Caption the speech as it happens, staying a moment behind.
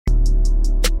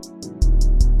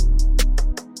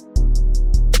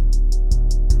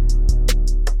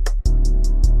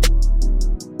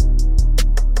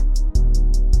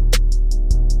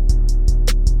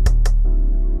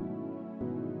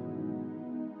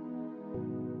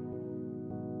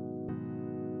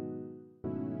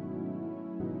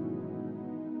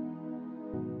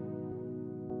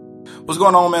What's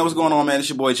going on, man? What's going on, man? It's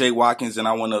your boy, Jay Watkins, and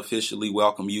I want to officially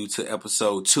welcome you to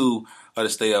episode 2 of the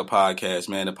Stay Up podcast,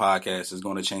 man. The podcast is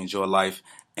going to change your life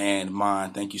and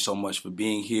mine. Thank you so much for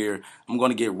being here. I'm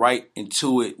going to get right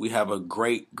into it. We have a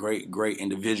great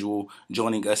individual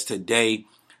joining us today.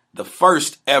 The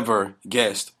first ever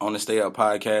guest on the Stay Up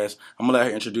podcast. I'm going to let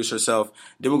her introduce herself.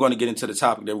 Then we're going to get into the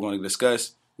topic that we're going to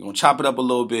discuss. We're going to chop it up a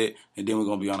little bit, and then we're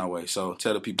going to be on our way. So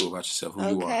tell the people about yourself, who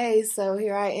you are. Okay, so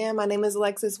here I am. My name is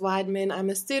Alexus Widemon.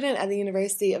 I'm a student at the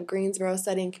University of Greensboro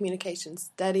studying communication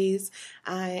studies.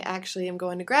 I actually am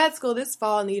going to grad school this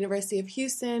fall in the University of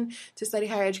Houston to study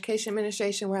higher education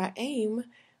administration, where I aim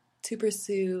to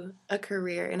pursue a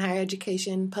career in higher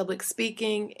education, public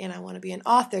speaking, and I want to be an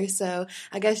author. So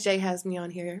I guess Jay has me on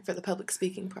here for the public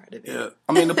speaking part of it. Yeah,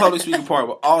 I mean the public speaking part,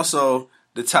 but also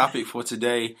the topic for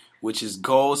today, which is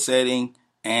goal setting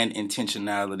and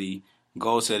intentionality.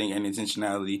 Goal setting and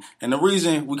intentionality. And the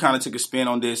reason we kind of took a spin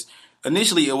on this,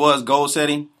 initially it was goal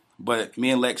setting, but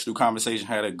me and Lex through conversation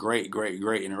had a great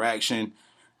interaction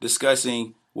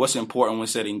discussing what's important when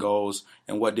setting goals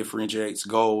and what differentiates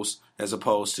goals as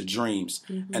opposed to dreams.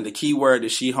 Mm-hmm. And the key word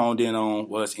that she honed in on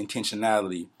was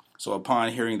intentionality. So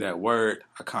upon hearing that word,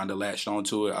 I kind of latched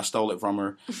onto it. I stole it from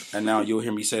her. And now you'll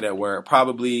hear me say that word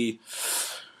probably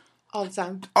all the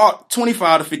time.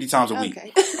 25 to 50 times a week.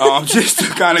 Okay. Just to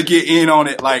kind of get in on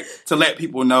it, like to let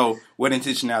people know what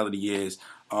intentionality is.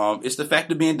 It's the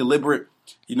fact of being deliberate,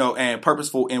 and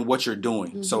purposeful in what you're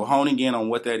doing. Mm-hmm. So honing in on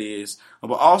what that is.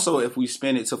 But also, if we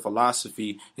spin it to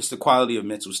philosophy, it's the quality of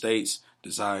mental states,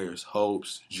 desires,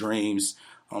 hopes, dreams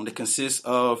that consist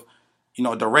of,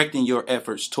 directing your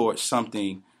efforts towards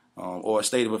something or a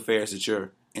state of affairs that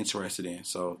you're interested in.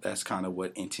 So that's kind of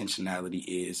what intentionality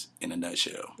is in a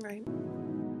nutshell. Right.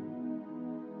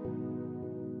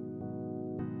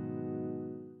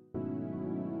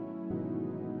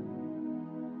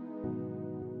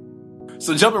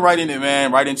 So jumping right in it,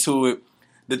 man, right into it.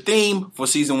 The theme for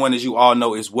season 1, as you all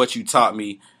know, is what you taught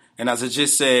me. And as I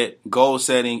just said, goal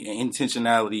setting and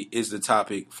intentionality is the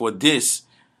topic for this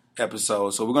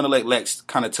episode. So we're going to let Lex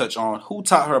kind of touch on who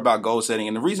taught her about goal setting.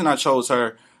 And the reason I chose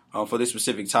her for this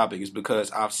specific topic is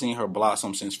because I've seen her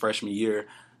blossom since freshman year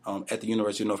at the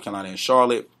University of North Carolina in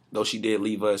Charlotte, though she did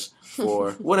leave us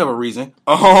for whatever reason.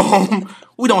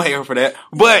 We don't hate her for that.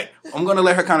 But I'm going to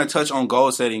let her kind of touch on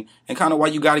goal setting and kind of why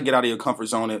you got to get out of your comfort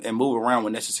zone and move around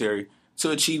when necessary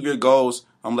to achieve your goals.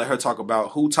 Let her talk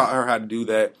about who taught her how to do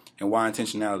that and why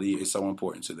intentionality is so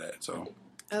important to that. So.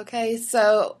 Okay,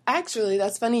 so actually,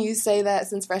 that's funny you say that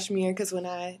since freshman year, because when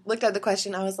I looked at the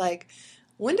question, I was like,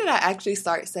 when did I actually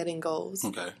start setting goals?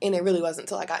 Okay. And it really wasn't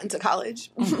until I got into college.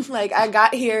 Like, I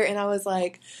got here and I was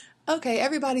like, okay,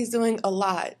 everybody's doing a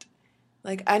lot.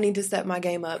 Like, I need to step my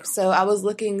game up. So I was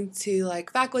looking to,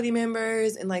 like, faculty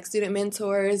members and, like, student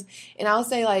mentors. And I'll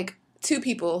say, like, 2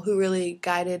 people who really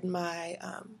guided my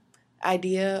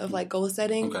idea of, like, goal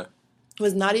setting. Okay.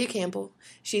 Was Nadia Campbell.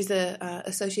 She's the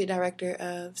Associate Director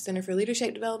of Center for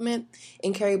Leadership Development.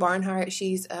 And Carrie Barnhart,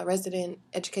 she's a Resident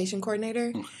Education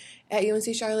Coordinator at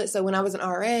UNC Charlotte. So when I was an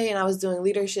RA and I was doing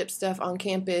leadership stuff on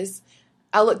campus,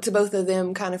 I looked to both of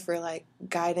them kind of for, like,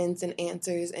 guidance and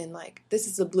answers and, like, this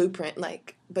is a blueprint,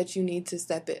 like, but you need to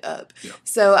step it up. Yeah.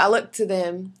 So I looked to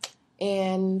them,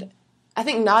 and I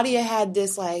think Nadia had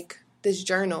this, like, this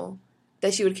journal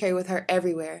that she would carry with her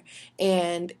everywhere,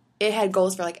 and it had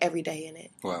goals for, like, every day in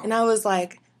it. Wow. And I was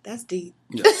like, that's deep.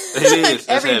 Yeah, it is.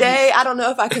 Every day, I don't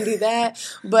know if I can do that,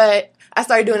 but I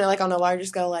started doing it, like, on a larger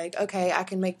scale, like, okay, I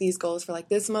can make these goals for, like,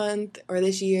 this month or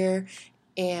this year,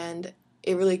 and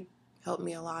it really helped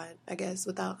me a lot, I guess,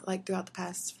 throughout the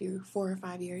past 4 or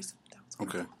 5 years.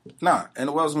 Okay.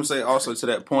 And what I was going to say also to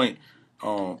that point,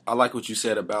 I like what you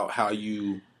said about how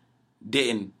you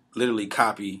didn't literally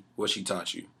copy what she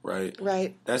taught you, right?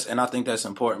 Right. And I think that's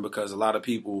important because a lot of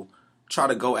people try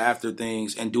to go after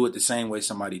things and do it the same way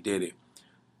somebody did it.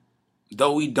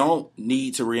 Though we don't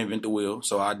need to reinvent the wheel,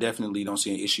 so I definitely don't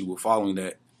see an issue with following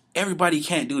that. Everybody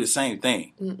can't do the same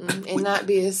thing. And not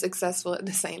be as successful at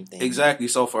the same thing. Exactly.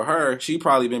 So for her, she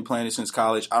probably been planning since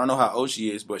college. I don't know how old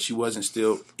she is, but she wasn't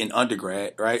still in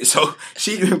undergrad, right? So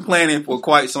she's been planning for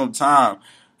quite some time.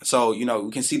 So,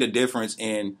 we can see the difference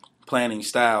in planning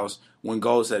styles when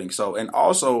goal setting. So, and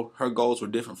also her goals were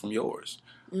different from yours.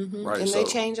 Mm-hmm. Right. And they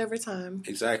change over time.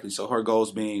 Exactly. So her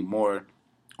goals being more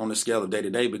on the scale of day to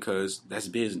day because that's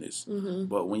business. Mm-hmm.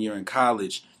 But when you're in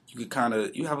college, you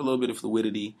could you have a little bit of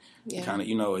fluidity. Yeah. Kind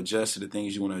of, adjust to the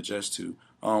things you want to adjust to.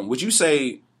 Would you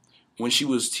say when she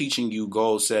was teaching you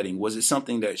goal setting, was it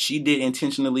something that she did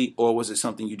intentionally or was it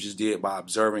something you just did by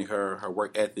observing her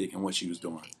work ethic and what she was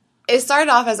doing? It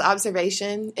started off as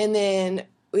observation, and then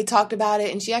we talked about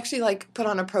it, and she actually like put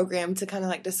on a program to kind of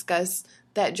like discuss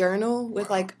that journal with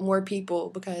like more people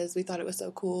because we thought it was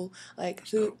so cool. Like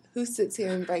who sits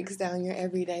here and breaks down your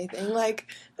everyday thing? Like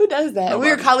who does that? Nobody.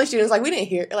 We were college students, like we didn't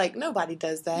hear, like nobody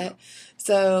does that.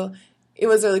 So it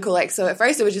was really cool. Like, so at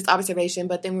first it was just observation,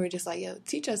 but then we were just like, yo,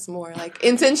 teach us more. Like,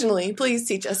 intentionally, please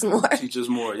teach us more. Teach us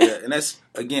more, yeah. And that's,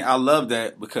 again, I love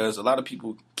that because a lot of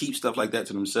people keep stuff like that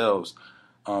to themselves.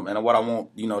 And what I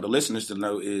want, the listeners to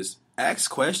know is ask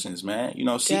questions, man.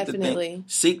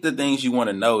 Seek the things you want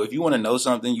to know. If you want to know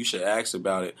something, you should ask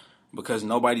about it because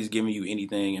nobody's giving you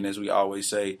anything. And as we always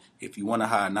say, if you want to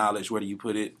hide knowledge, where do you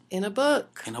put it? In a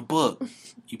book. In a book.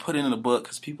 You put it in a book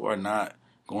because people are not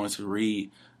going to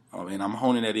read. And I'm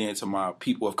honing that in to my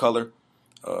people of color.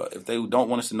 If they don't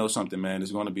want us to know something, man,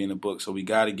 it's going to be in the book. So we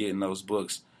got to get in those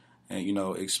books and,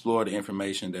 explore the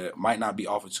information that might not be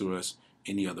offered to us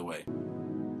any other way.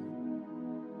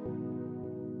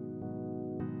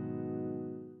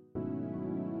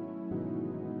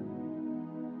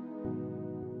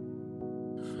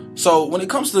 So when it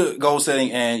comes to goal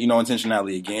setting and,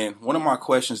 intentionality, again, one of my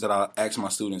questions that I ask my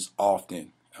students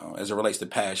often as it relates to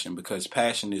passion, because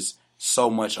passion is so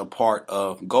much a part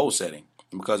of goal setting.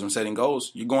 Because when setting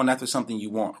goals, you're going after something you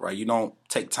want, right? You don't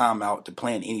take time out to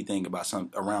plan anything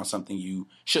around something you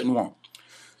shouldn't want.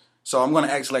 So I'm going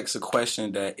to ask Lex a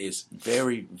question that is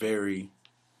very, very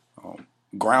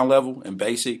ground level and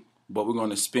basic, but we're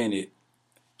going to spin it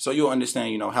so you'll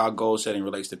understand, how goal setting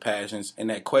relates to passions.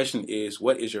 And that question is,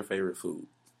 what is your favorite food?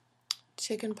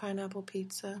 Chicken pineapple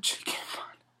pizza.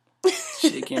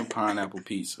 Chicken pineapple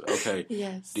pizza. Okay.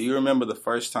 Yes. Do you remember the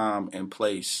first time and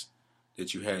place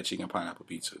that you had chicken pineapple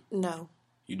pizza? No.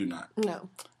 You do not? No.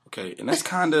 Okay. And that's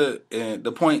kind of,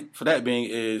 the point for that being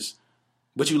is,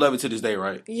 but you love it to this day,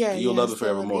 right? Yeah. You'll love it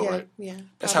forevermore, right? Yeah.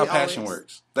 That's how passion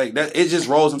works. Like that, it just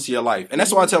rolls into your life. And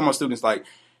that's why I tell my students, like,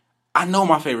 I know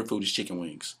my favorite food is chicken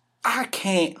wings. I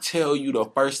can't tell you the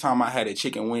first time I had a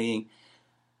chicken wing,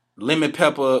 lemon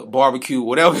pepper, barbecue,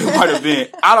 whatever it might have been.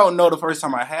 I don't know the first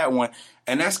time I had one.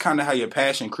 And that's kind of how your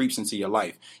passion creeps into your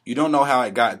life. You don't know how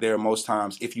it got there most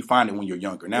times if you find it when you're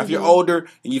younger. Now, if you're older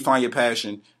and you find your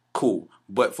passion, cool.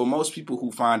 But for most people who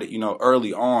find it,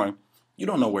 early on, you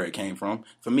don't know where it came from.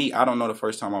 For me, I don't know the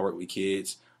first time I worked with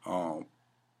kids or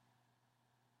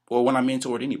when I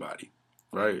mentored anybody.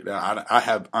 Right? I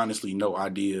have honestly no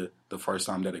idea the first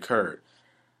time that occurred.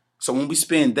 So when we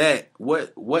spin that,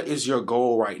 what is your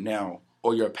goal right now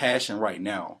or your passion right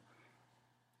now?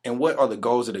 And what are the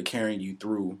goals that are carrying you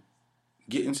through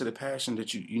getting to the passion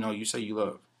that you say you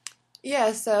love?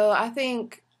 Yeah, so I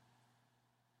think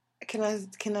can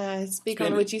I speak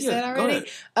on what you said already?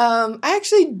 I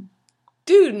actually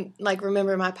do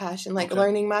remember my passion,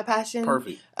 learning my passion.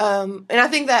 Perfect. And I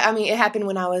think that it happened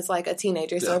when I was like a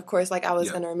teenager, so of course I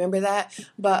was gonna remember that.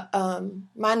 But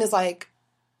mine is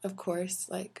of course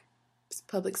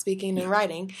public speaking and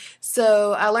writing.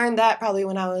 So I learned that probably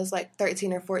when I was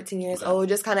 13 or 14 years old,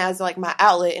 just kind of as my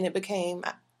outlet, and it became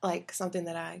something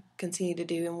that I continue to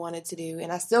do and wanted to do,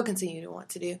 and I still continue to want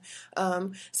to do.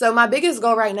 So my biggest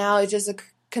goal right now is just to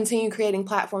continue creating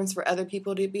platforms for other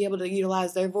people to be able to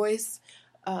utilize their voice,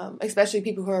 especially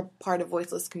people who are part of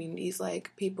voiceless communities,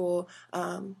 like people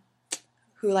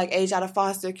who age out of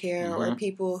foster care, or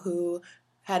people who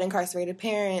had incarcerated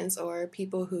parents, or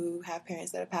people who have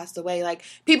parents that have passed away,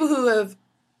 people who have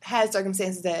had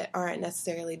circumstances that aren't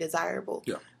necessarily desirable,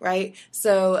 right?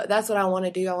 So that's what I want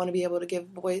to do. I want to be able to give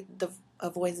a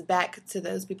voice back to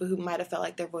those people who might have felt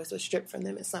like their voice was stripped from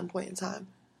them at some point in time.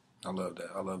 I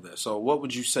love that. So what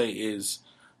would you say is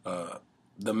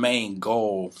the main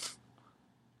goal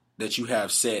that you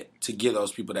have set to give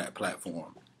those people that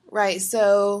platform? Right.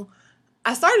 So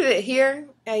I started it here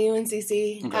at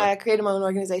UNCC. Okay. I created my own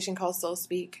organization called Soul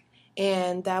Speak,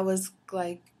 and that was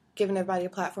giving everybody a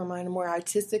platform on a more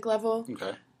artistic level.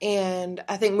 Okay. And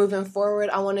I think moving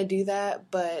forward, I want to do that,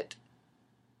 but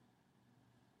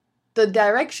the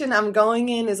direction I'm going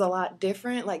in is a lot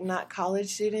different. Not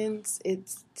college students,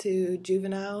 it's to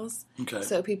juveniles. Okay.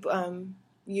 So people,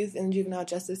 youth in the juvenile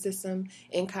justice system,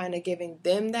 and kind of giving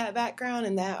them that background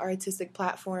and that artistic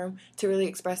platform to really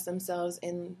express themselves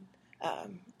and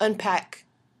unpack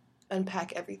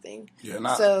everything.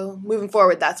 Yeah. So moving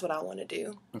forward, that's what I want to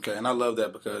do. Okay, and I love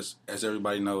that because, as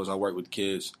everybody knows, I work with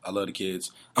kids. I love the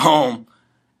kids, and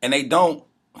they don't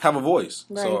have a voice.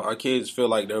 Right. So our kids feel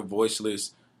like they're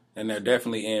voiceless. And they're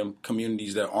definitely in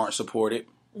communities that aren't supported,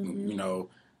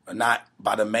 not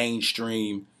by the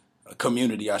mainstream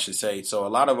community, I should say. So a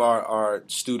lot of our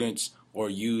students or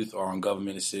youth are on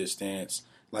government assistance.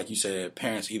 Like you said,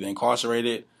 parents either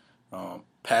incarcerated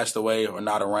passed away or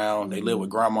not around. They live with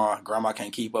grandma. Grandma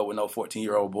can't keep up with no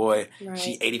 14-year-old boy. Right.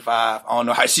 She 85. I don't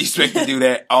know how she expect to do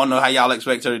that. I don't know how y'all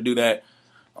expect her to do that.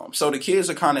 So the kids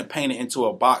are kind of painted into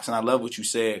a box, and I love what you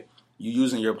said. You're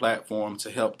using your platform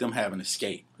to help them have an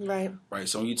escape. Right. Right.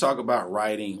 So when you talk about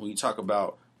writing, when you talk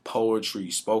about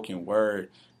poetry, spoken word,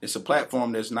 it's a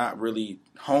platform that's not really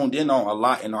honed in on a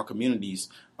lot in our communities.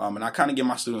 And I kind of give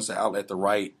my students an outlet to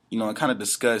write, and kind of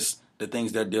discuss the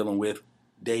things they're dealing with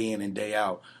day in and day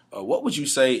out. What would you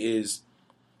say is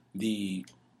the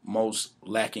most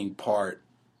lacking part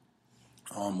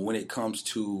when it comes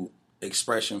to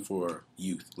expression for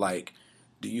youth? Like,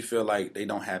 do you feel like they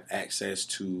don't have access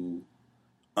to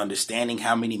understanding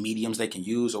how many mediums they can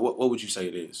use, or what would you say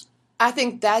it is? I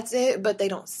think that's it, but they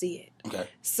don't see it. Okay.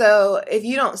 So if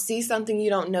you don't see something, you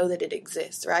don't know that it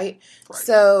exists, right?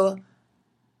 So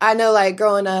I know, like,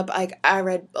 growing up, like, I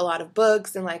read a lot of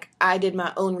books, and, like, I did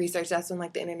my own research. That's when,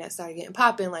 like, the internet started getting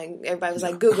popping. Like, everybody was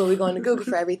like, Google, we're going to Google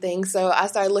for everything. So I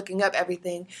started looking up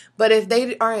everything. But if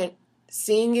they aren't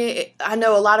seeing it, I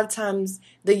know a lot of times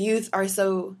the youth are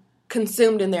so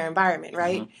consumed in their environment,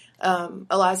 right?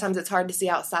 A lot of times it's hard to see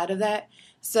outside of that.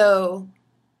 So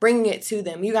bringing it to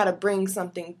them, you got to bring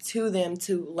something to them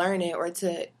to learn it or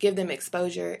to give them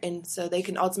exposure, and so they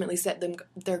can ultimately set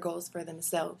their goals for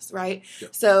themselves, right?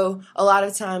 Yep. So a lot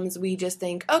of times we just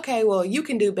think, okay, well, you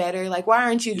can do better. Like, why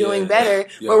aren't you doing better?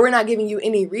 Yeah. But we're not giving you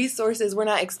any resources. We're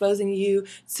not exposing you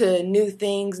to new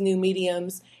things, new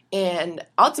mediums. And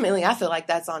ultimately, I feel like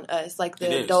that's on us, like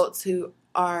the adults who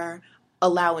are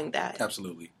allowing that.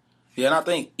 Absolutely. Yeah, and I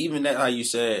think even that, how you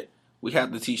said, we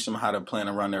have to teach them how to plan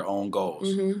around their own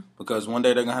goals. Because one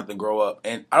day they're going to have to grow up.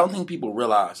 And I don't think people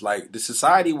realize, like, the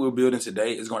society we're building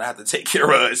today is going to have to take care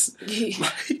of us.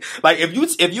 Like,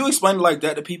 if you explain it like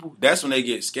that to people, that's when they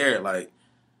get scared. Like,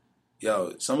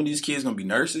 yo, some of these kids going to be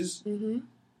nurses.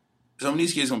 Some of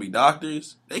these kids going to be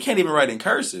doctors. They can't even write in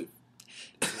cursive.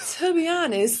 To be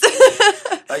honest.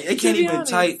 Like, they can't even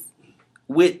type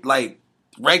with, like,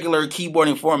 regular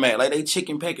keyboarding format. Like, they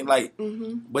chicken pecking, like,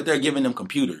 but they're giving them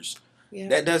computers. Yeah.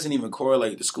 That doesn't even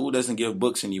correlate. The school doesn't give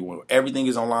books anymore. Everything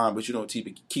is online, but you don't teach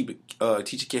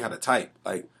a kid how to type.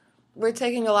 Like, we're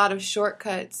taking a lot of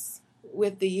shortcuts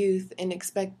with the youth and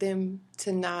expect them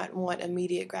to not want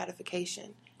immediate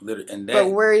gratification. Literally,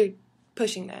 but we're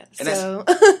pushing that. So,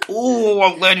 ooh,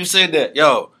 I'm glad you said that.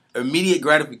 Yo, immediate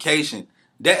gratification,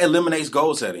 that eliminates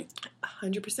goal setting.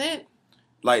 100%.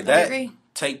 Like that. I agree.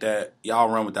 Take that, y'all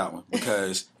run with that one,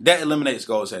 because that eliminates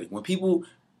goal setting. When people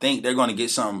think they're going to get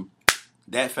something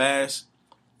that fast,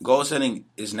 goal setting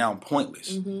is now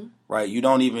pointless, right? You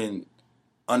don't even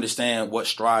understand what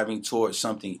striving towards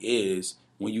something is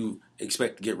when you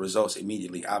expect to get results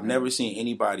immediately. I've never seen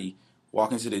anybody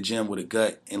walk into the gym with a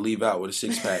gut and leave out with a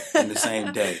six-pack in the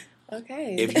same day.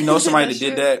 Okay. If you know somebody that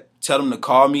did that, tell them to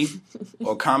call me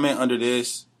or comment under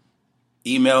this.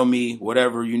 Email me,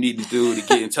 whatever you need to do to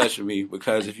get in touch with me,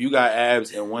 because if you got abs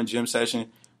in one gym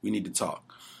session, we need to talk.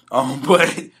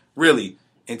 But really,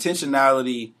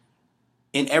 intentionality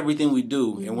in everything we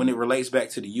do, and when it relates back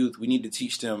to the youth, we need to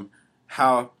teach them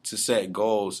how to set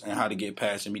goals and how to get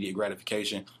past immediate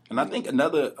gratification. And I think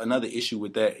another issue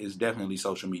with that is definitely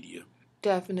social media.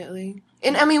 Definitely.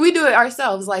 And I mean, we do it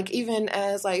ourselves, like, even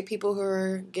as, like, people who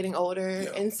are getting older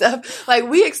and stuff. Like,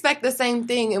 we expect the same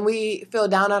thing, and we feel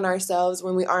down on ourselves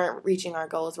when we aren't reaching our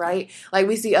goals, right? Like,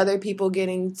 we see other people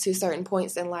getting to certain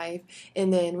points in life,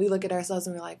 and then we look at ourselves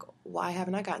and we're like, why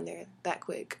haven't I gotten there that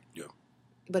quick? Yeah.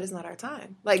 But it's not our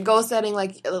time. Like, goal setting,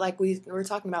 like we were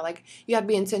talking about, like, you have to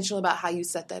be intentional about how you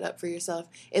set that up for yourself,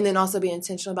 and then also be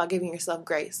intentional about giving yourself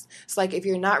grace. It's like, if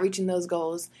you're not reaching those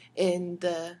goals in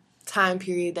the time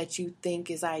period that you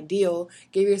think is ideal,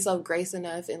 give yourself grace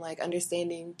enough and, like,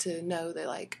 understanding to know that,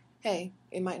 like, hey,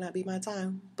 it might not be my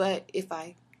time, but if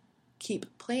I keep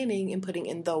planning and putting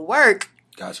in the work,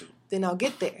 then I'll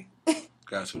get there.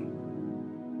 Gotcha.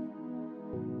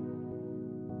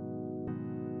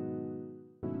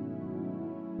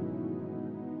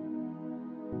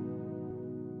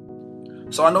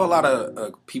 So I know a lot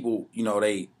of people,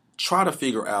 they try to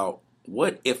figure out,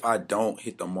 what if I don't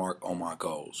hit the mark on my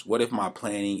goals? What if my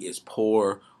planning is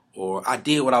poor, or I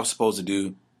did what I was supposed to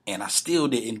do and I still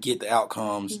didn't get the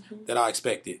outcomes that I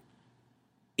expected?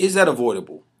 Is that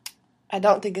avoidable? I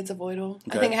don't think it's avoidable.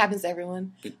 Okay. I think it happens to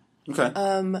everyone.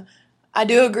 Okay. I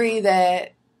do agree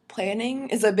that planning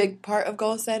is a big part of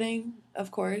goal setting,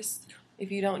 of course.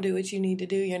 If you don't do what you need to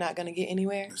do, you're not going to get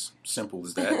anywhere. As simple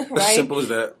as that. Right? As simple as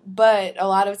that. But a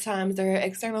lot of times there are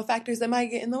external factors that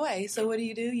might get in the way. So what do?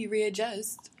 You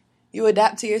readjust. You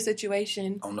adapt to your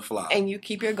situation. On the fly. And you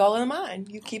keep your goal in mind.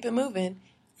 You keep it moving.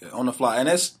 Yeah, on the fly. And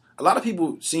I a lot of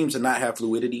people seem to not have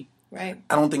fluidity. Right.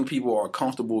 I don't think people are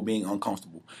comfortable being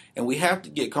uncomfortable. And we have to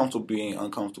get comfortable being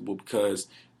uncomfortable because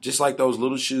just like those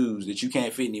little shoes that you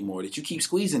can't fit anymore, that you keep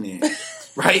squeezing in,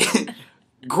 right?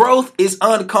 Growth is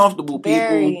uncomfortable, people.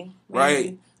 Very.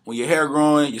 Right? When your hair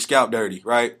growing, your scalp dirty,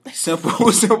 right? Simple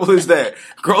as that.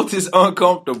 Growth is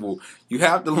uncomfortable. You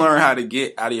have to learn how to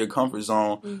get out of your comfort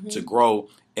zone to grow.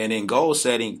 And in goal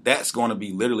setting, that's going to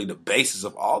be literally the basis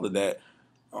of all of that.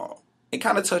 And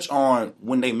kind of touch on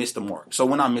when they miss the mark. So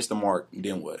when I miss the mark,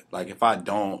 then what? Like if I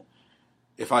don't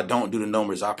do the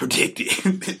numbers I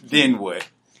predicted, then what?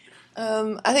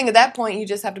 I think at that point you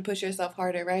just have to push yourself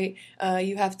harder, right?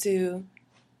 You have to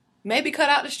maybe cut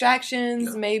out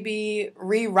distractions, maybe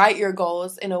rewrite your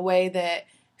goals in a way that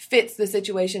fits the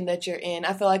situation that you're in.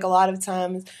 I feel like a lot of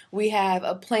times we have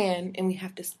a plan and we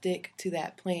have to stick to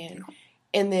that plan.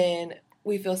 And then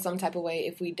we feel some type of way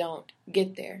if we don't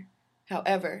get there.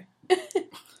 However,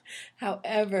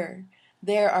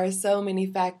 there are so many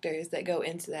factors that go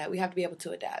into that. We have to be able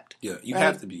to adapt. Yeah, you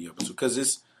have to be able to, because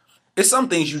it's some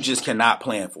things you just cannot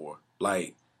plan for.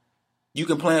 Like, you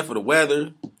can plan for the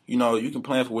weather, you can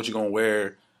plan for what you're going to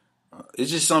wear. It's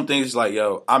just some things like,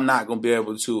 I'm not going to be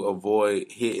able to avoid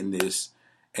hitting this.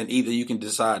 And either you can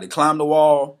decide to climb the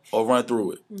wall or run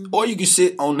through it. Or you can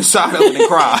sit on the side of it and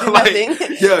cry.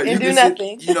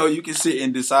 Nothing. You can sit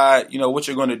and decide, what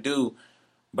you're going to do.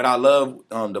 But I love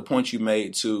the point you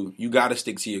made, too. You got to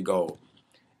stick to your goal.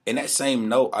 In that same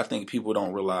note, I think people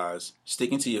don't realize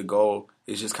sticking to your goal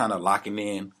is just kind of locking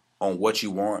in on what you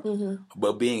want,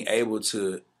 but being able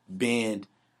to bend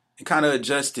and kind of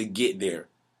adjust to get there.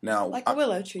 Now, like a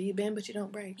willow tree, you bend but you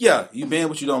don't break. Yeah, you bend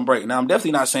but you don't break. Now, I'm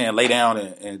definitely not saying lay down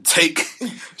and take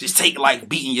like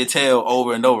beating your tail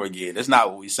over and over again. That's not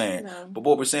what we're saying. No. But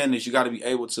what we're saying is you got to be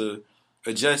able to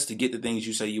adjust to get the things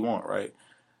you say you want, right?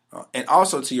 And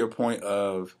also to your point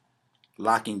of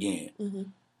locking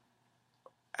in.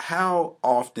 How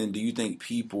often do you think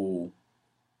people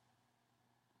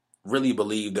really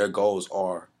believe their goals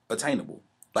are attainable?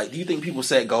 Like, do you think people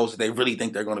set goals that they really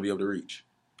think they're going to be able to reach?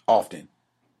 Often.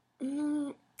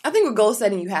 I think with goal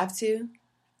setting, you have to.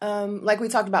 Like we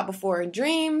talked about before,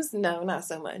 dreams, no, not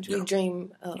so much. Yeah. We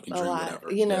dream a lot,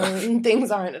 and things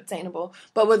aren't obtainable.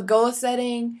 But with goal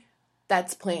setting,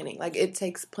 that's planning. Like, it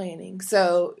takes planning.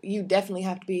 So you definitely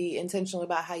have to be intentional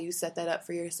about how you set that up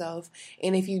for yourself.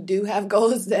 And if you do have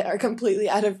goals that are completely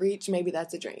out of reach, maybe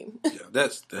that's a dream. Yeah,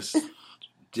 that's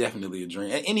definitely a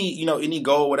dream. And any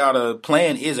goal without a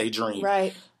plan is a dream.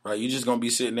 Right. Right. You're just going to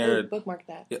be sitting there. Bookmark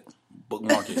that. Yeah.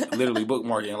 Bookmark it. Literally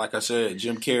bookmark it. And like I said,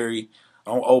 Jim Carrey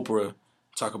on Oprah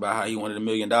talk about how he wanted $1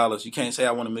 million. You can't say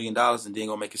I want $1 million and then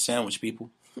go make a sandwich, people.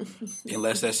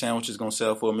 Unless that sandwich is going to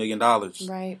sell for $1 million.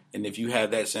 Right. And if you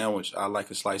have that sandwich, I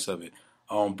like a slice of it.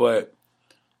 But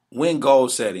when goal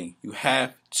setting, you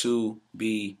have to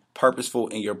be purposeful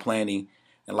in your planning.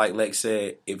 And like Lex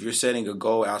said, if you're setting a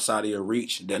goal outside of your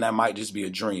reach, then that might just be a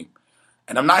dream.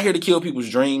 And I'm not here to kill people's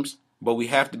dreams, but we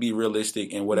have to be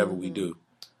realistic in whatever we do.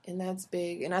 And that's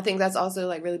big. And I think that's also,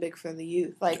 like, really big for the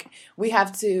youth. Like, we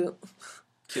have to...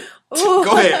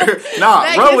 Go ahead. Nah,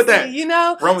 run with that.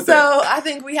 Run with that. So I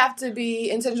think we have to be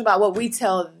intentional about what we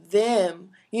tell them.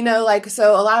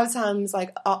 So a lot of times,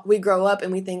 like, we grow up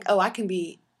and we think, I can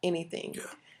be anything. Yeah.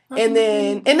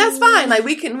 And that's fine. Like,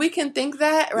 we can think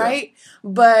that, right? Yeah.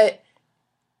 But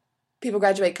people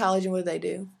graduate college and what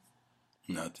do?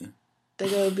 Nothing. They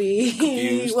go be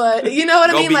confused. What? You know what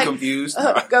I mean? Like, confused.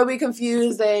 Go be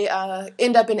confused. They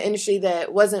end up in an industry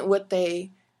that wasn't what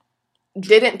they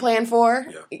didn't plan for.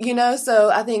 Yeah. So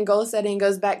I think goal setting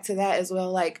goes back to that as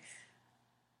well. Like,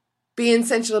 be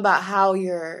intentional about how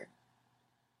you're.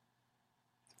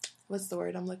 What's the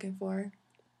word I'm looking for?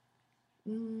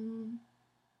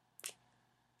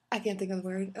 I can't think of the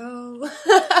word. Oh.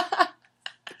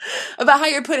 About how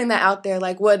you're putting that out there,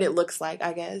 like what it looks like,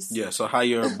 I guess. Yeah, so how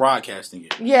you're broadcasting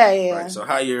it. Yeah. Right? So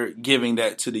how you're giving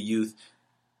that to the youth.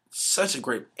 Such a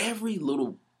great... Every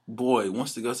little boy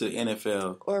wants to go to the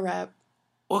NFL. Or rap.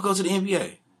 Or go to the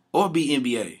NBA. Or be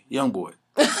NBA. Young boy.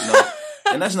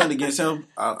 And that's nothing against him.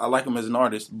 I like him as an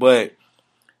artist. But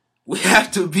we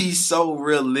have to be so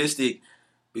realistic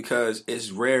because it's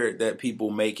rare that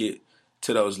people make it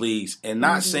to those leagues. And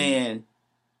not saying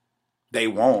they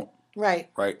won't. Right.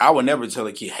 I would never tell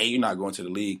a kid, hey, you're not going to the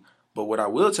league. But what I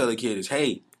will tell a kid is,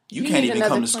 hey, you can't even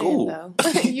come to school.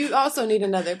 You also need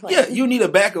another plan. Yeah, you need a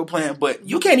backup plan, but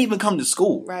you can't even come to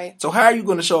school. Right. So how are you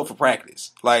going to show up for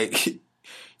practice? Like,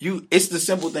 it's the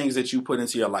simple things that you put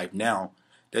into your life now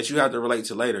that you have to relate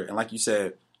to later. And like you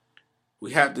said,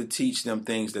 we have to teach them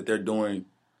things that they're doing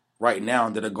right now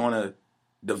that are going to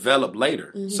develop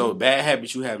later. So bad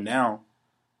habits you have now,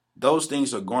 those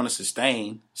things are going to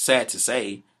sustain, sad to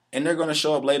say, and they're going to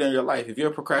show up later in your life. If you're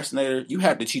a procrastinator, you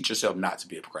have to teach yourself not to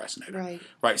be a procrastinator.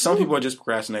 Right? Some people are just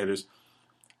procrastinators.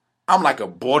 I'm like a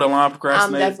borderline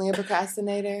procrastinator. I'm definitely a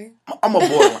procrastinator. I'm a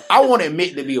borderline. I won't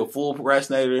admit to be a full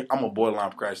procrastinator. I'm a borderline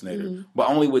procrastinator. But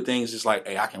only with things just like,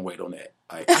 hey, I can wait on that.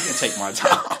 Like, I can take my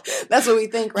time. That's what we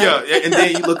think, right? Yeah, and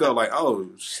then you look up like,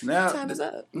 oh, snap. Time is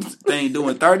up. They ain't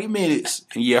doing 30 minutes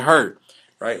and you're hurt.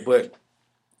 Right? But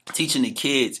teaching the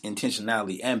kids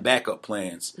intentionality and backup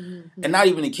plans. And not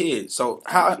even the kids. So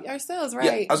how ourselves,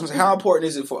 right? Yeah, I was gonna say, how important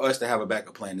is it for us to have a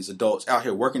backup plan as adults out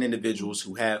here working individuals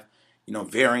who have,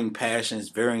 varying passions,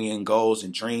 varying goals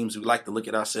and dreams? We like to look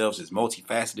at ourselves as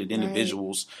multifaceted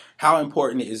individuals. Right. How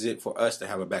important is it for us to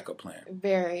have a backup plan?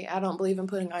 Very. I don't believe in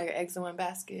putting all your eggs in one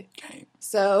basket. Okay.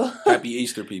 So happy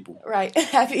Easter, people. Right.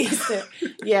 Happy Easter.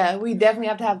 Yeah, we definitely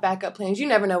have to have backup plans. You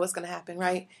never know what's going to happen,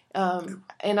 right?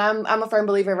 And I'm a firm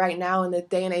believer right now in the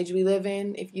day and age we live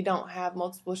in. If you don't have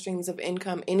multiple streams of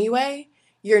income anyway,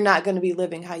 you're not going to be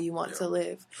living how you want to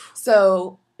live.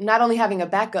 So not only having a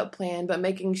backup plan, but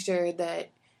making sure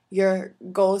that your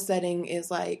goal setting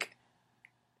is like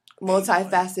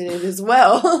multifaceted as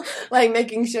well. Like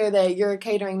making sure that you're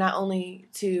catering not only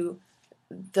to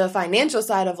the financial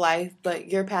side of life, but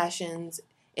your passions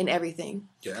in everything.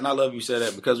 Yeah, and I love you said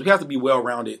that because we have to be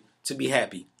well-rounded to be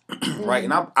happy, right?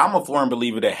 And I'm a firm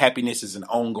believer that happiness is an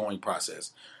ongoing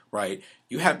process, right?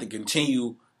 You have to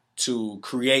continue to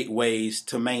create ways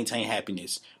to maintain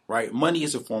happiness, right? Money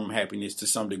is a form of happiness to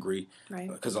some degree, right?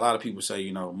 Because a lot of people say,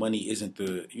 money isn't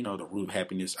the root of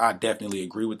happiness. I definitely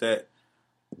agree with that.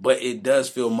 But it does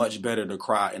feel much better to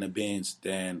cry in a Benz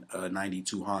than a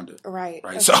 92 Honda. Right.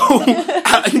 Okay. So,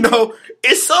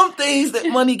 it's some things that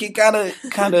money can kind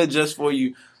of adjust for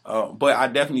you. But I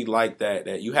definitely like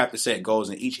that you have to set goals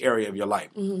in each area of your life.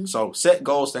 So set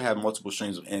goals to have multiple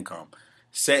streams of income.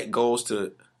 Set goals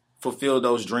to fulfill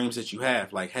those dreams that you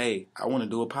have. Like, hey, I want to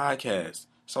do a podcast,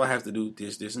 so I have to do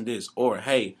this, this, and this. Or,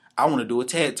 hey, I want to do a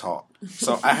TED Talk,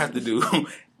 so I have to do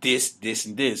this, this,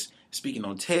 and this. Speaking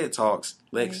on TED Talks,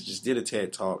 Lex just did a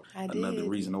TED Talk. Another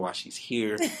reason why she's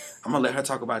here. I'm going to let her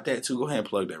talk about that, too. Go ahead and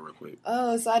plug that real quick.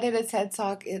 Oh, so I did a TED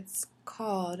Talk. It's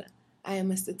called I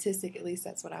Am a Statistic. At least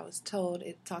that's what I was told.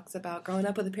 It talks about growing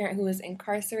up with a parent who was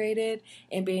incarcerated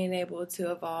and being able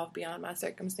to evolve beyond my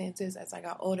circumstances as I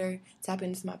got older,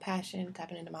 tapping into my passion,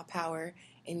 tapping into my power,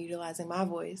 and utilizing my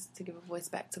voice to give a voice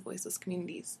back to voiceless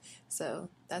communities. So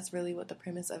that's really what the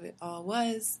premise of it all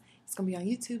was. It's going to be on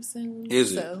YouTube soon.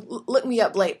 Is it? So look me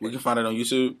up later. We can find it on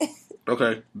YouTube?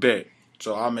 Okay, bet.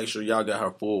 So I'll make sure y'all got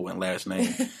her full and last name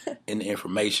in the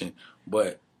information.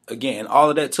 But again, all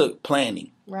of that took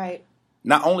planning. Right.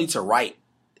 Not only to write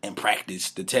and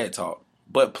practice the TED Talk,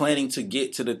 but planning to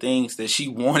get to the things that she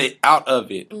wanted out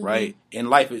of it, right? In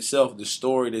life itself, the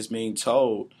story that's being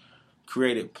told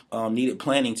needed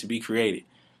planning to be created.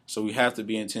 So we have to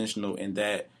be intentional in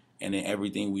that and in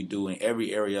everything we do in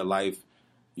every area of life.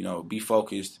 Be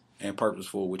focused and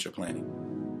purposeful with your planning.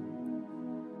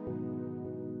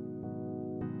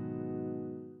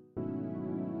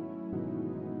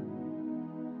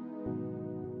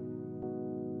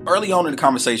 Early on in the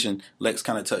conversation, Lex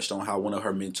kind of touched on how one of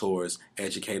her mentors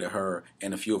educated her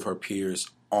and a few of her peers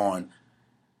on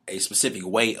a specific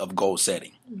way of goal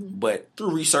setting. But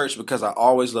through research, because I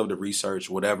always love to research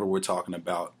whatever we're talking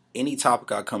about, any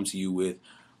topic I come to you with,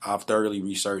 I've thoroughly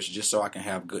researched just so I can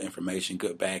have good information,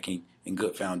 good backing, and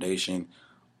good foundation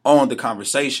on the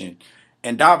conversation.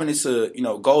 And diving into,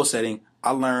 goal setting,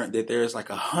 I learned that there's like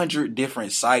 100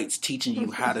 different sites teaching you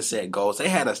how to set goals. They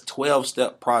had a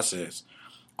 12-step process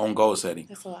on goal setting.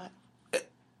 That's a lot.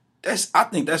 I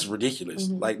think that's ridiculous.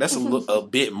 Like, that's a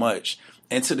bit much.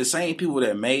 And to the same people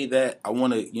that made that, I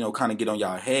want to, kind of get on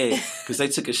y'all head because they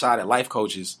took a shot at life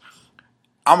coaches.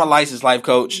 I'm a licensed life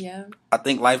coach. Yeah. I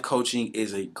think life coaching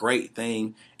is a great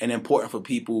thing and important for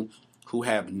people who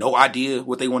have no idea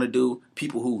what they want to do,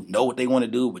 people who know what they want to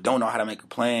do but don't know how to make a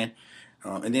plan,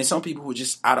 and then some people who are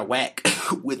just out of whack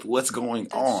with what's going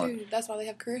on. True. That's why they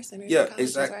have career centers. Yeah,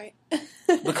 exactly.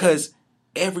 Right? Because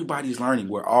everybody's learning.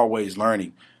 We're always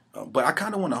learning. But I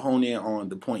kind of want to hone in on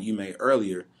the point you made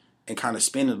earlier and kind of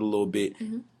spin it a little bit.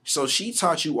 So she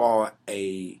taught you all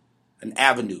an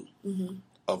avenue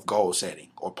of goal setting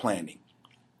or planning.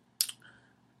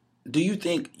 Do you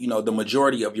think, the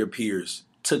majority of your peers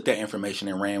took that information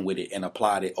and ran with it and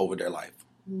applied it over their life?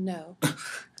 No.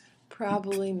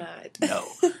 Probably not. No.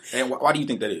 And why do you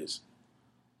think that is?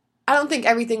 I don't think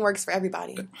everything works for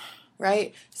everybody,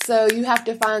 right? So you have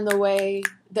to find the way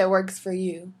that works for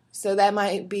you. So that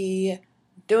might be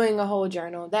doing a whole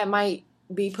journal. That might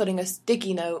be putting a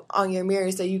sticky note on your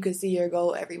mirror so you can see your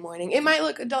goal every morning. It might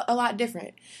look a lot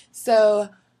different. So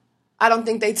I don't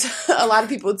think a lot of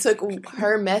people took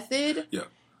her method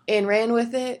and ran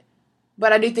with it.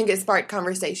 But I do think it sparked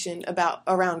conversation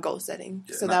around goal setting.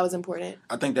 Yeah, so that was important.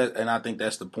 I think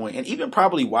that's the point. And even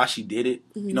probably why she did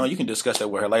it. Mm-hmm. You can discuss that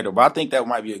with her later. But I think that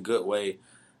might be a good way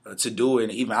to do it.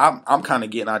 And even I'm kind of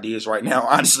getting ideas right now,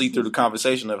 honestly, through the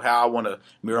conversation of how I want to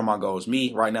mirror my goals.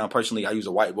 Me, right now, personally, I use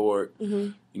a whiteboard.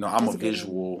 Mm-hmm. I'm a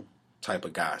visual type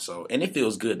of guy. So, and it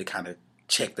feels good to kind of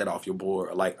check that off your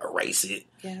board or like erase it.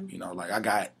 Yeah. I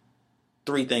got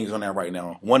 3 things on there right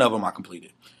now. One of them I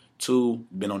completed. 2,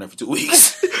 been on there for 2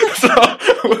 weeks.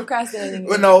 Procrastinating.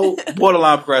 But no,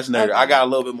 borderline procrastinator. Okay. I got a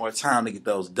little bit more time to get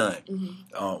those done.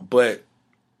 Mm-hmm. But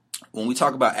when we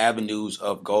talk about avenues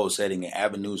of goal setting and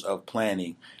avenues of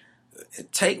planning,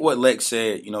 take what Lex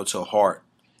said, to heart.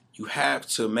 You have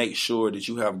to make sure that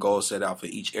you have goals set out for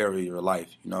each area of your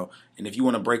life, And if you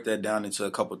want to break that down into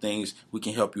a couple things, we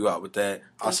can help you out with that.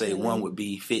 I'll say one would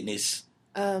be fitness.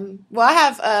 Well, I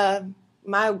have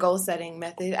my goal setting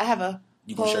method. I have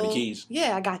You can share the keys.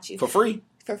 Yeah, I got you. For free?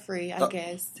 For free, I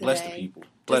guess. Today.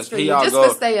 Bless the people. Just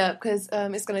to stay up, because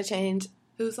it's going to change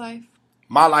whose life?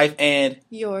 My life and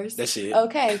yours. That's it.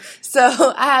 Okay.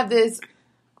 So I have this,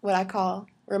 what I call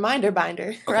reminder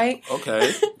binder, right?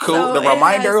 Okay. Cool. So the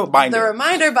reminder binder. The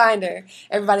reminder binder.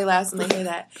 Everybody laughs when they hear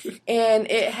that.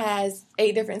 And it has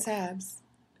 8 different tabs.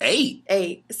 8?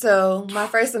 8. So my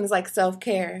first one is like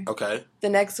self-care. Okay. The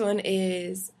next one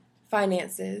is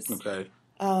finances. Okay.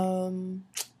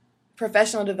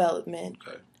 Professional development,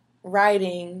 okay.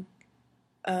 Writing.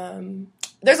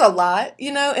 There's a lot,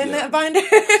 in that binder.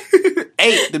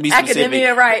 8 to be specific.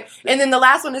 Academia, right. And then the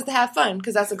last one is to have fun,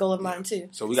 because that's a goal of mine, too.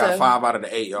 So we got 5 out of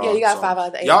the 8, y'all. Yeah, you got 5 out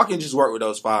of the 8. Y'all can just work with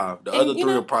those 5. The other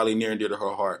 3 are probably near and dear to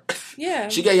her heart. Yeah.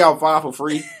 She gave y'all 5 for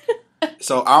free.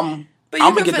 So I'm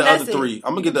going to get the other 3.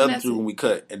 I'm going to get the other 3 when we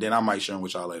cut, and then I might share them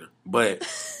with y'all later. But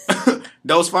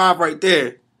those 5 right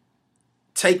there,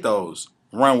 take those.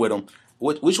 Run with them.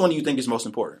 Which one do you think is most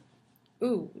important?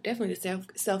 Ooh, definitely the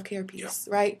self-care piece,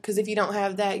 right? Because if you don't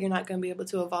have that, you're not going to be able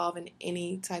to evolve in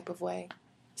any type of way.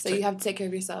 So you have to take care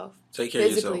of yourself. Take care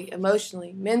of yourself. Physically,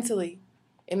 emotionally, mentally,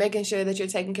 and making sure that you're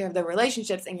taking care of the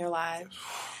relationships in your life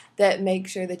that make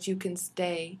sure that you can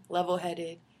stay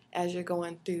level-headed as you're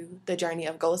going through the journey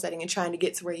of goal setting and trying to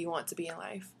get to where you want to be in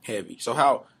life. Heavy.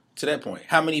 So to that point,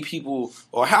 how many people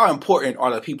or how important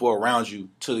are the people around you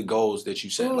to the goals that you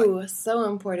set? Ooh, so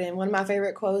important. One of my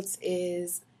favorite quotes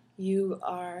is, you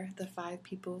are the 5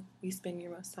 people you spend your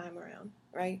most time around,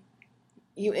 right?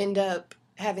 You end up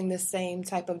having the same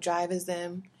type of drive as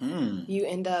them. You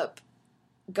end up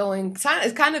going,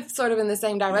 it's kind of sort of in the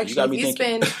same direction.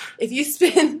 If you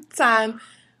spend time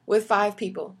with 5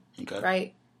 people,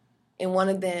 right? And one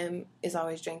of them is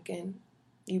always drinking,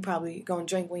 you probably going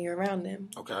to drink when you're around them.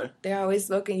 Okay. They're always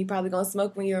smoking, you probably going to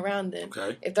smoke when you're around them.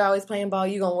 Okay. If they're always playing ball,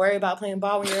 you're going to worry about playing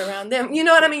ball when you're around them. You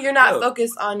know what I mean? You're not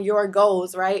focused on your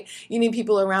goals, right? You need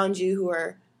people around you who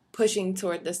are pushing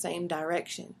toward the same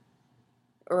direction.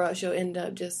 Or else you'll end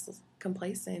up just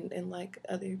complacent and like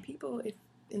other people.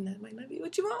 And that might not be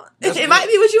what you want. It might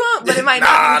be what you want, but it might not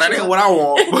be what that ain't what I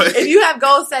want. But if you have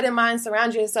goals set in mind,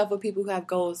 surround yourself with people who have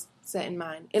goals set in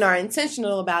mind and are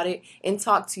intentional about it and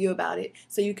talk to you about it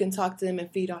so you can talk to them and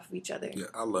feed off of each other. Yeah,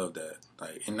 I love that.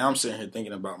 And now I'm sitting here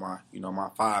thinking about my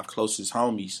 5 closest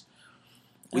homies.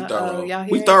 We thorough.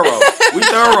 We thorough. We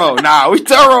thorough. Nah, we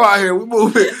thorough out here. We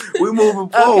moving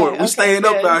forward. We staying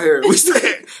up out here.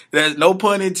 There's no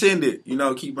pun intended.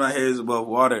 Keeping our heads above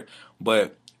water.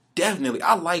 But definitely,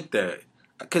 I like that.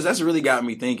 Because that's really got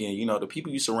me thinking, the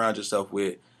people you surround yourself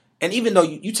with. And even though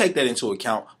you take that into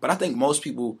account, but I think most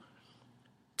people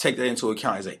take that into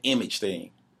account as an image thing.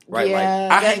 Right? Yeah,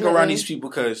 I hang around these people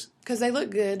because they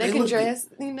look good. They can dress,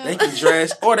 They can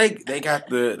dress. Or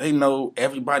they know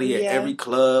everybody at every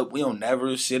club. We don't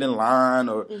never sit in line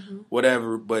or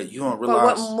whatever, but you don't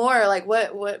realize.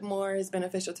 But what more is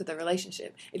beneficial to the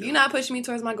relationship? If you're not pushing me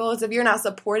towards my goals, if you're not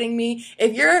supporting me,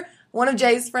 if you're one of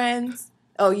Jay's friends,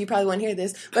 you probably won't hear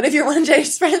this, but if you're one of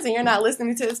Jay's friends and you're not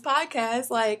listening to this podcast,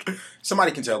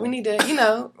 somebody can tell them. We need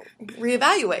to,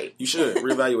 reevaluate. You should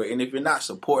reevaluate. And if you're not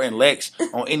supporting Lex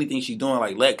on anything she's doing,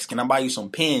 like, Lex, can I buy you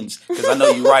some pens? Because I know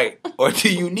you're right. Or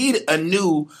do you need a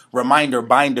new reminder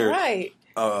binder? Right.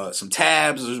 Some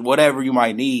tabs or whatever you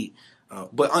might need.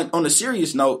 But on a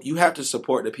serious note, you have to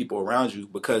support the people around you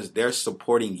because they're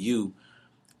supporting you.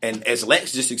 And as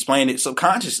Lex just explained it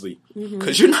subconsciously,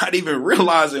 because you're not even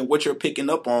realizing what you're picking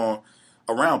up on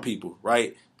around people,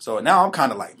 right? So now I'm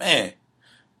kind of like, man,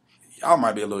 y'all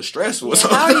might be a little stressful. Yeah,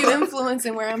 how are you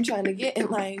influencing where I'm trying to get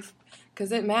in life?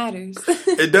 because it matters.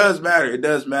 It does matter. It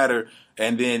does matter.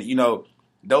 And then,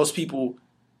 those people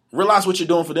realize what you're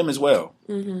doing for them as well,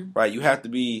 right? You have to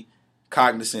be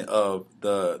cognizant of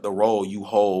the role you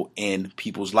hold in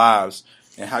people's lives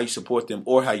and how you support them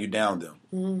or how you down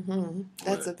them.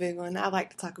 That's a big one. I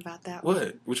like to talk about that one.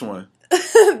 What? Which one?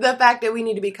 The fact that we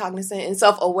need to be cognizant and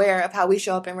self-aware of how we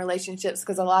show up in relationships,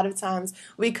 because a lot of times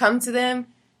we come to them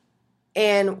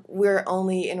and we're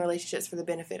only in relationships for the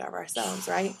benefit of ourselves,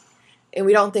 right? And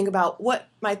we don't think about what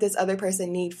might this other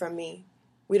person need from me.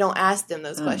 We don't ask them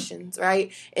those questions,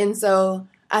 right? And so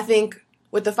I think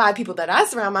with the 5 people that I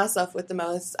surround myself with the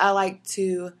most, I like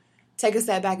to take a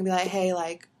step back and be like, hey,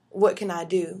 like, what can I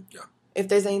do? Yeah. If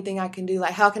there's anything I can do,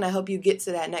 like, how can I help you get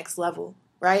to that next level,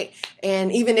 right?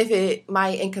 And even if it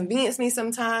might inconvenience me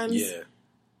sometimes,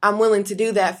 I'm willing to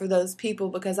do that for those people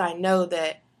because I know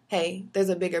that, hey, there's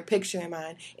a bigger picture in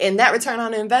mind. And that return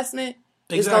on investment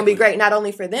is going to be great, not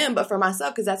only for them, but for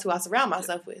myself, because that's who I surround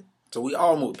myself with. So we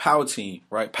all move power team,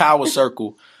 right? Power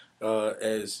circle,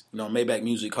 as Maybach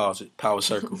Music calls it, power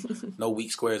circle. No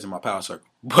weak squares in my power circle.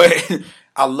 But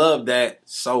I love that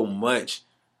so much.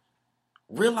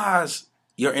 Realize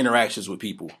your interactions with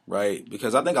people, right?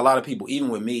 Because I think a lot of people, even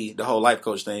with me, the whole life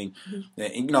coach thing,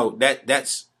 and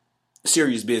that's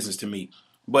serious business to me.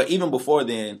 But even before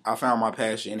then, I found my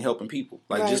passion in helping people.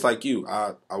 Like, just like you,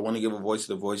 I want to give a voice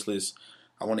to the voiceless.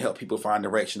 I want to help people find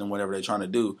direction in whatever they're trying to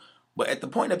do. But at the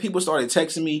point that people started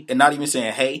texting me and not even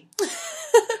saying, hey,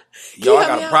 yo, I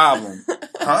got a problem.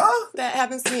 Huh? That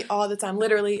happens to me all the time.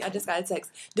 Literally, I just got a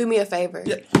text. Do me a favor.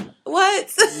 Yeah.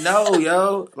 What? No,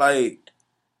 yo. Like,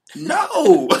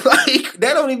 no. Like,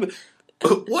 that don't even...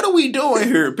 What are we doing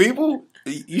here, people?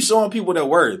 You showing people their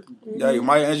worth. Like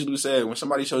Maya Angelou said, when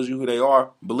somebody shows you who they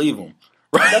are, believe them.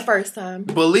 Right? The first time.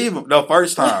 Believe them the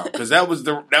first time. Because that was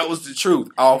the truth.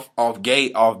 Off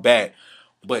gate, off bat.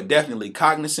 But definitely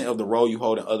cognizant of the role you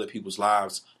hold in other people's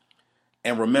lives.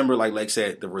 And remember, like Lex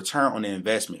said, the return on the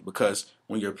investment. Because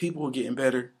when your people are getting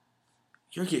better,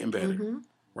 you're getting better.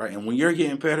 Right? And when you're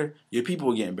getting better, your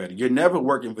people are getting better. You're never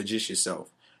working for just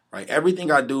yourself. Right? Everything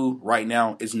I do right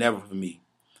now is never for me.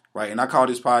 Right? And I call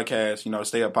this podcast,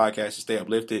 Stay Up Podcast to Stay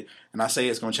Uplifted. And I say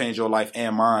it's going to change your life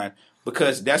and mine.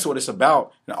 Because that's what it's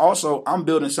about. And also, I'm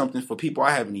building something for people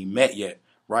I haven't even met yet.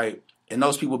 Right? And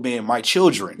those people being my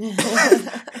children.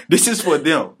 This is for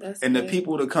them. That's and good. The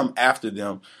people to come after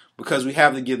them. Because we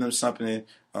have to give them something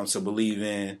to believe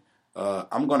in.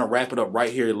 I'm going to wrap it up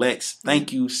right here. Lex,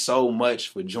 thank you so much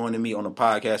for joining me on the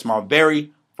podcast. My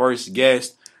very first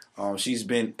guest. She's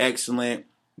been excellent,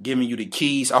 giving you the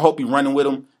keys. I hope you're running with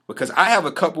them. Because I have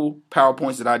a couple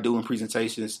PowerPoints that I do in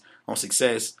presentations on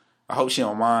success. I hope she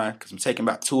don't mind. Because I'm taking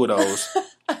about 2 of those.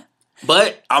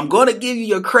 But I'm going to give you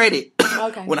your credit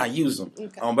when I use them.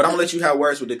 Okay. But I'm going to let you have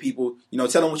words with the people. Tell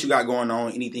them what you got going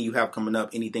on, anything you have coming up,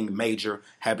 anything major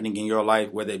happening in your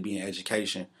life, whether it be in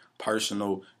education,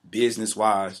 personal,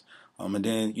 business-wise. And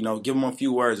then, give them a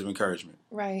few words of encouragement.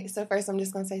 Right. So first, I'm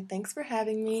just going to say thanks for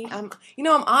having me. I'm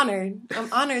honored.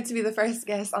 I'm honored to be the first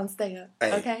guest on Stay Up.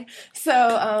 Hey. Okay.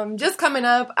 So just coming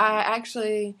up, I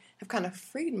actually have kind of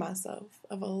freed myself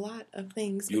of a lot of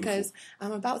things because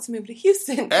I'm about to move to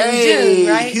Houston in June,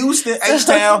 right? Houston,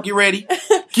 H-Town, get ready.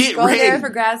 Get ready. There for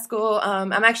grad school.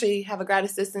 I'm actually have a grad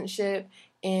assistantship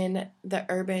in the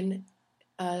urban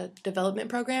development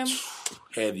program.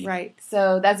 Heavy. Right.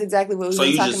 So that's exactly what we've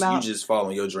been talking about. So you just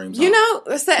following your dreams.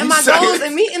 Setting my goals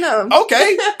and meeting them.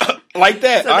 Okay. Like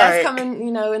that. So all that's coming,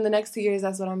 in the next 2 years,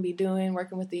 that's what I'm going to be doing,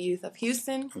 working with the youth of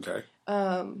Houston. Okay.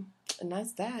 And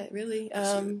that's that, really.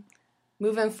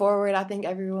 Moving forward, I think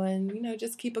everyone,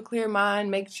 just keep a clear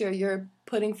mind. Make sure you're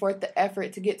putting forth the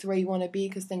effort to get to where you want to be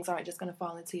because things aren't just going to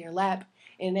fall into your lap.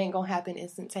 And it ain't going to happen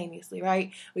instantaneously,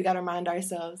 right? We got to remind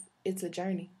ourselves it's a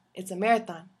journey. It's a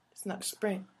marathon. It's not a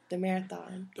sprint. The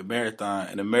marathon. The marathon.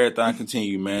 And the marathon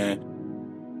continue, man.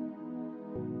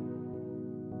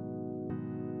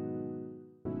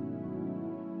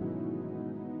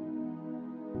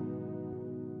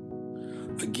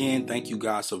 Again, thank you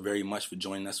guys so very much for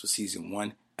joining us for Season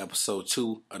 1, Episode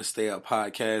 2 of the Stay Up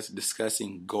Podcast,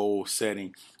 discussing goal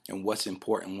setting and what's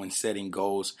important when setting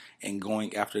goals and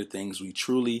going after the things we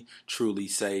truly, truly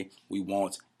say we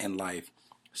want in life.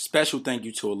 Special thank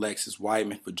you to Alexus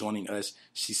Widemon for joining us.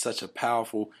 She's such a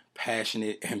powerful,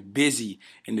 passionate, and busy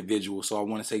individual. So I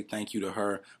want to say thank you to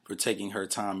her for taking her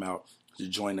time out to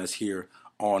join us here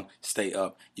on Stay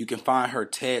Up. You can find her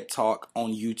TED Talk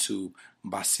on YouTube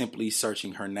by simply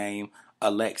searching her name,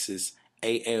 Alexus,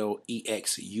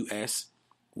 Alexus,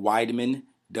 Widemon,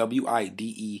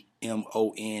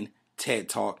 Widemon, TED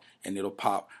Talk, and it'll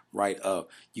pop right up.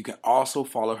 You can also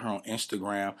follow her on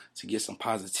Instagram to get some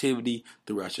positivity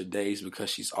throughout your days, because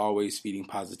she's always feeding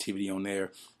positivity on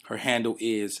there. Her handle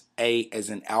is A as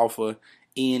in Alpha,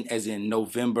 N as in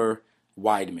November,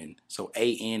 Widemon. So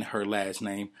A-N, her last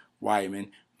name, Widemon.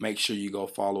 Make sure you go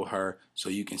follow her so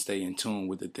you can stay in tune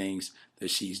with the things that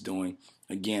she's doing.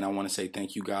 Again, I want to say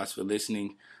thank you guys for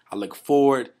listening. I look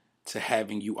forward to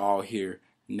having you all here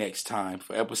next time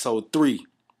for episode 3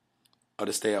 of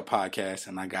the Stay Up Podcast,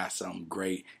 and I got something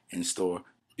great in store.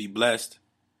 Be blessed.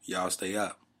 Y'all stay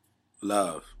up.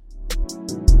 Love.